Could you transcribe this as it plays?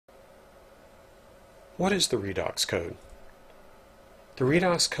What is the redox code? The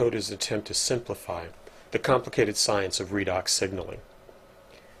redox code is an attempt to simplify the complicated science of redox signaling.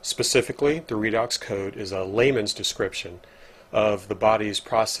 Specifically, the redox code is a layman's description of the body's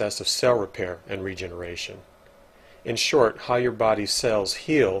process of cell repair and regeneration. In short, how your body's cells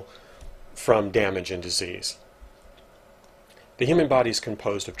heal from damage and disease. The human body is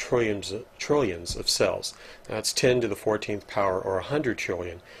composed of trillions of cells. That's 10 to the 14th power, or 100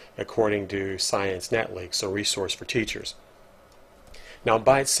 trillion, according to Science Netlinks, a resource for teachers. Now,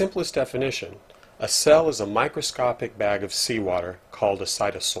 by its simplest definition, a cell is a microscopic bag of seawater called a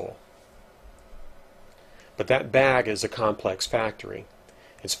cytosol. But that bag is a complex factory.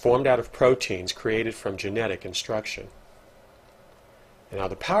 It's formed out of proteins created from genetic instruction. And now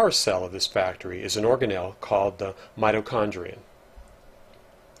the power cell of this factory is an organelle called the mitochondrion.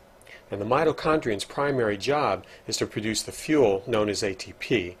 And the mitochondrion's primary job is to produce the fuel known as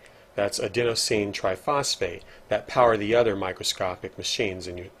ATP, that's adenosine triphosphate, that power the other microscopic machines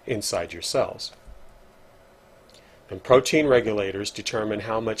inside your cells. And protein regulators determine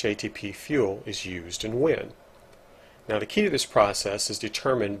how much ATP fuel is used and when. Now, the key to this process is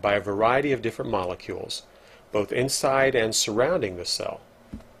determined by a variety of different molecules, both inside and surrounding the cell.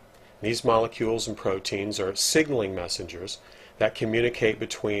 These molecules and proteins are signaling messengers that communicate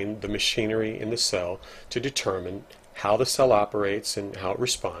between the machinery in the cell to determine how the cell operates and how it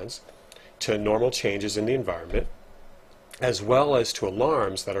responds to normal changes in the environment, as well as to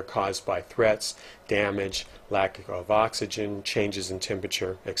alarms that are caused by threats, damage, lack of oxygen, changes in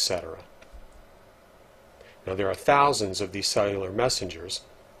temperature, etc. Now, there are thousands of these cellular messengers,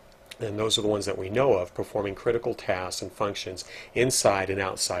 and those are the ones that we know of, performing critical tasks and functions inside and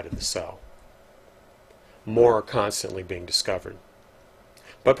outside of the cell. More are constantly being discovered.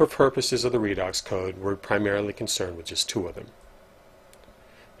 But for purposes of the redox code, we're primarily concerned with just two of them.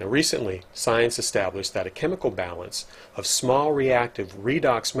 Now, recently, science established that a chemical balance of small reactive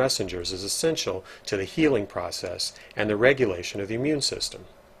redox messengers is essential to the healing process and the regulation of the immune system.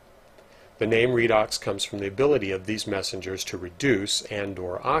 The name redox comes from the ability of these messengers to reduce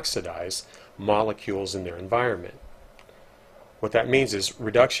and/or oxidize molecules in their environment. What that means is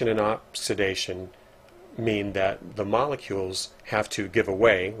reduction and oxidation mean that the molecules have to give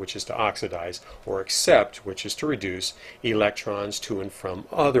away, which is to oxidize, or accept, which is to reduce, electrons to and from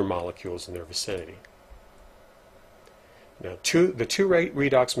other molecules in their vicinity. Now, the two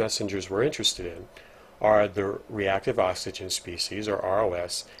redox messengers we're interested in are the reactive oxygen species, or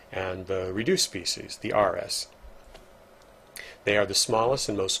ROS, and the reduced species, the RS. They are the smallest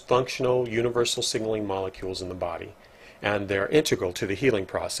and most functional universal signaling molecules in the body, and they're integral to the healing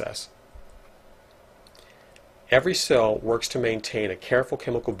process. Every cell works to maintain a careful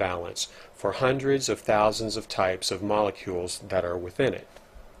chemical balance for hundreds of thousands of types of molecules that are within it.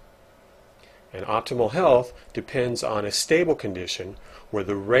 And optimal health depends on a stable condition where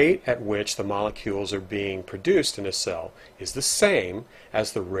the rate at which the molecules are being produced in a cell is the same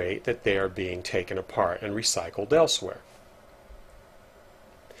as the rate that they are being taken apart and recycled elsewhere.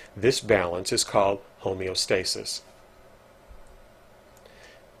 This balance is called homeostasis.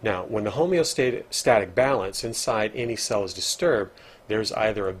 Now, when the homeostatic balance inside any cell is disturbed, there's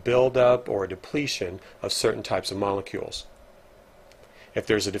either a buildup or a depletion of certain types of molecules. If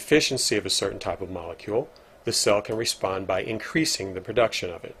there's a deficiency of a certain type of molecule, the cell can respond by increasing the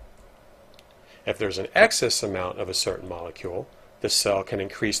production of it. If there's an excess amount of a certain molecule, the cell can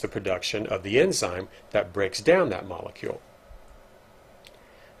increase the production of the enzyme that breaks down that molecule.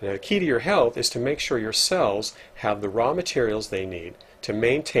 Now, the key to your health is to make sure your cells have the raw materials they need to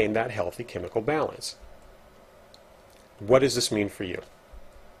maintain that healthy chemical balance. What does this mean for you?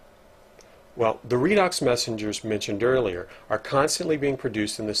 Well, the redox messengers mentioned earlier are constantly being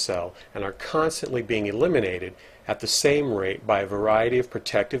produced in the cell and are constantly being eliminated at the same rate by a variety of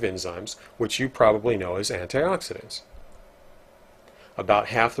protective enzymes, which you probably know as antioxidants. About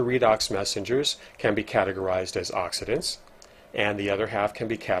half the redox messengers can be categorized as oxidants, and the other half can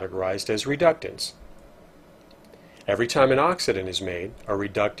be categorized as reductants. Every time an oxidant is made, a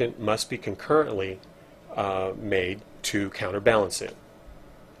reductant must be concurrently made to counterbalance it.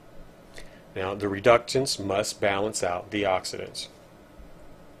 Now, the reductants must balance out the oxidants.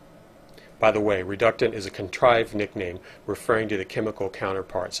 By the way, reductant is a contrived nickname referring to the chemical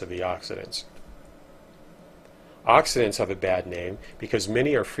counterparts of the oxidants. Oxidants have a bad name because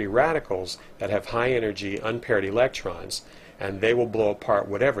many are free radicals that have high energy, unpaired electrons, and they will blow apart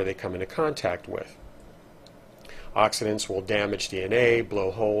whatever they come into contact with. Oxidants will damage DNA,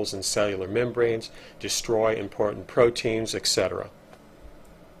 blow holes in cellular membranes, destroy important proteins, etc.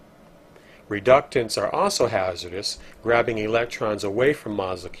 Reductants are also hazardous, grabbing electrons away from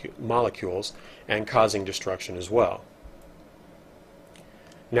molecules and causing destruction as well.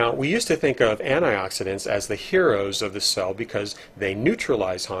 Now, we used to think of antioxidants as the heroes of the cell because they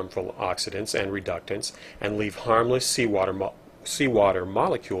neutralize harmful oxidants and reductants and leave harmless seawater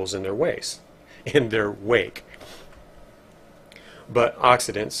molecules in their wake. But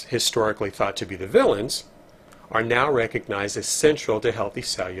oxidants, historically thought to be the villains, are now recognized as central to healthy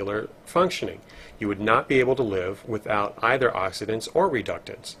cellular functioning. You would not be able to live without either oxidants or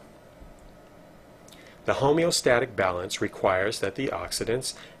reductants. The homeostatic balance requires that the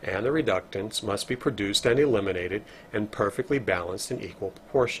oxidants and the reductants must be produced and eliminated in perfectly balanced and equal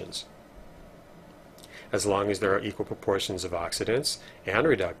proportions. As long as there are equal proportions of oxidants and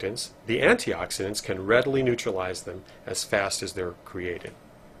reductants, the antioxidants can readily neutralize them as fast as they're created.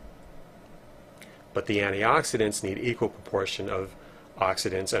 But the antioxidants need equal proportion of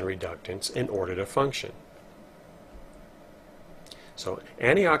oxidants and reductants in order to function. So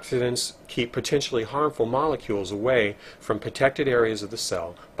antioxidants keep potentially harmful molecules away from protected areas of the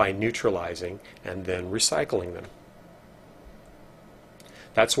cell by neutralizing and then recycling them.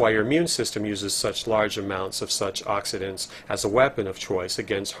 That's why your immune system uses such large amounts of such oxidants as a weapon of choice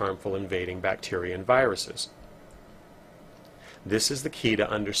against harmful invading bacteria and viruses. This is the key to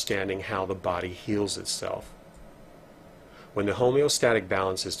understanding how the body heals itself. When the homeostatic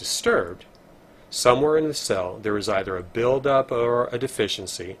balance is disturbed, somewhere in the cell there is either a buildup or a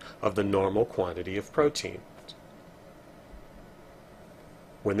deficiency of the normal quantity of protein.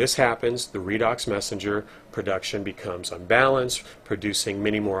 When this happens, the redox messenger production becomes unbalanced, producing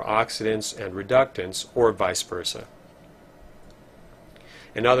many more oxidants and reductants, or vice versa.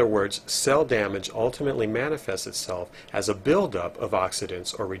 In other words, cell damage ultimately manifests itself as a buildup of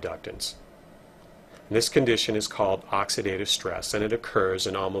oxidants or reductants. This condition is called oxidative stress, and it occurs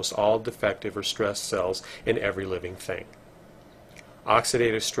in almost all defective or stressed cells in every living thing.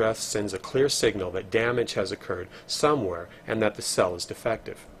 Oxidative stress sends a clear signal that damage has occurred somewhere and that the cell is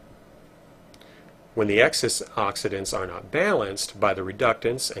defective. When the excess oxidants are not balanced by the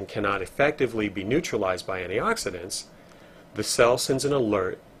reductants and cannot effectively be neutralized by antioxidants, the cell sends an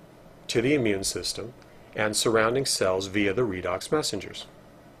alert to the immune system and surrounding cells via the redox messengers.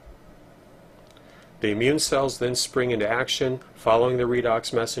 The immune cells then spring into action following the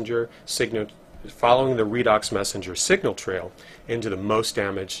redox messenger signal trail into the most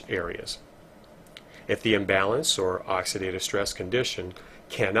damaged areas. If the imbalance or oxidative stress condition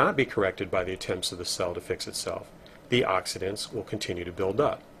cannot be corrected by the attempts of the cell to fix itself, the oxidants will continue to build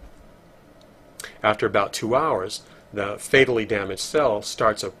up. After about 2 hours, the fatally damaged cell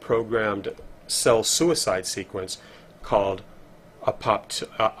starts a programmed cell suicide sequence called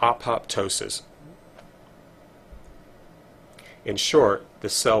apoptosis. In short, the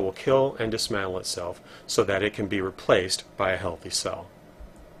cell will kill and dismantle itself so that it can be replaced by a healthy cell.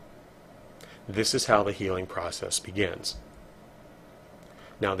 This is how the healing process begins.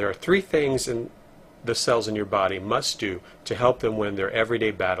 Now, there are 3 things the cells in your body must do to help them win their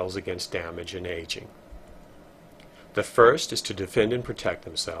everyday battles against damage and aging. The first is to defend and protect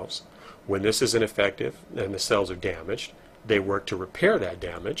themselves. When this is ineffective and the cells are damaged, they work to repair that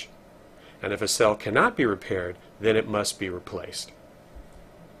damage. And if a cell cannot be repaired, then it must be replaced.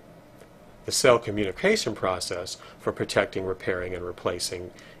 The cell communication process for protecting, repairing, and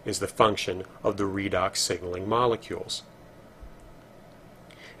replacing is the function of the redox signaling molecules.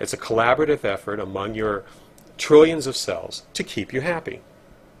 It's a collaborative effort among your trillions of cells to keep you happy,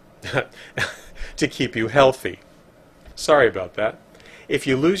 to keep you healthy. Sorry about that. If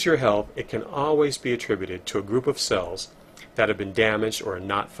you lose your health, it can always be attributed to a group of cells that have been damaged or are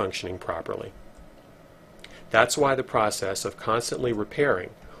not functioning properly. That's why the process of constantly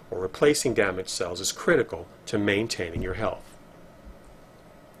repairing or replacing damaged cells is critical to maintaining your health.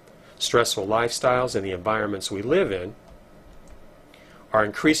 Stressful lifestyles and the environments we live in are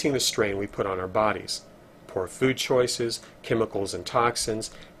increasing the strain we put on our bodies. Poor food choices, chemicals and toxins,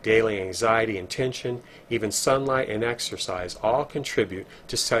 daily anxiety and tension, even sunlight and exercise all contribute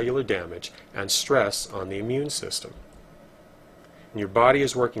to cellular damage and stress on the immune system. And your body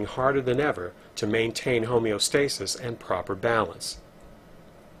is working harder than ever to maintain homeostasis and proper balance.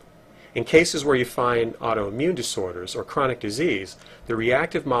 In cases where you find autoimmune disorders or chronic disease, the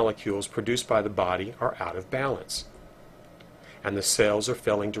reactive molecules produced by the body are out of balance, and the cells are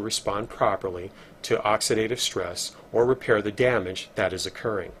failing to respond properly to oxidative stress or repair the damage that is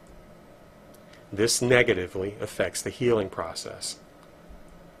occurring. This negatively affects the healing process.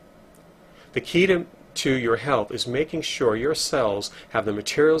 The key to your health is making sure your cells have the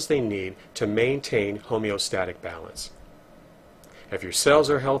materials they need to maintain homeostatic balance. If your cells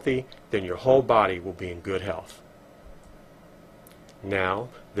are healthy, then your whole body will be in good health. Now,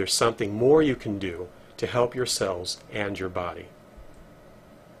 there's something more you can do to help your cells and your body.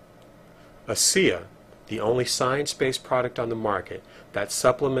 ASEA, the only science-based product on the market that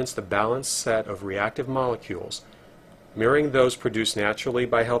supplements the balanced set of reactive molecules, mirroring those produced naturally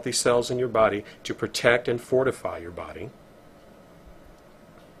by healthy cells in your body to protect and fortify your body.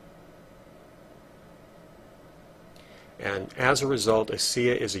 And as a result,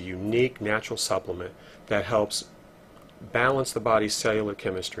 ASEA is a unique natural supplement that helps balance the body's cellular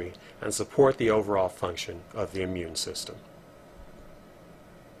chemistry and support the overall function of the immune system.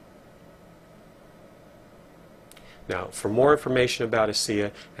 Now, for more information about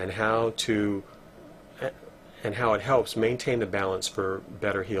ASEA and how it helps maintain the balance for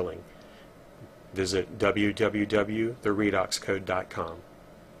better healing, visit www.theredoxcode.com.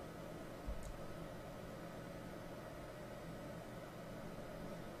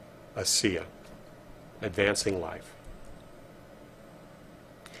 ASEA, Advancing Life.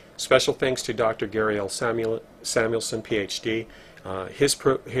 Special thanks to Dr. Gary L. Samuelson, PhD.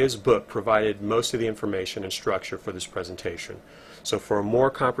 His book provided most of the information and structure for this presentation. So for a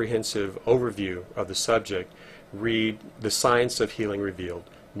more comprehensive overview of the subject, read The Science of Healing Revealed,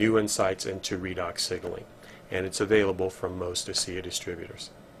 New Insights into Redox Signaling, and it's available from most ASEA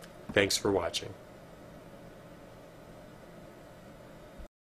distributors. Thanks for watching.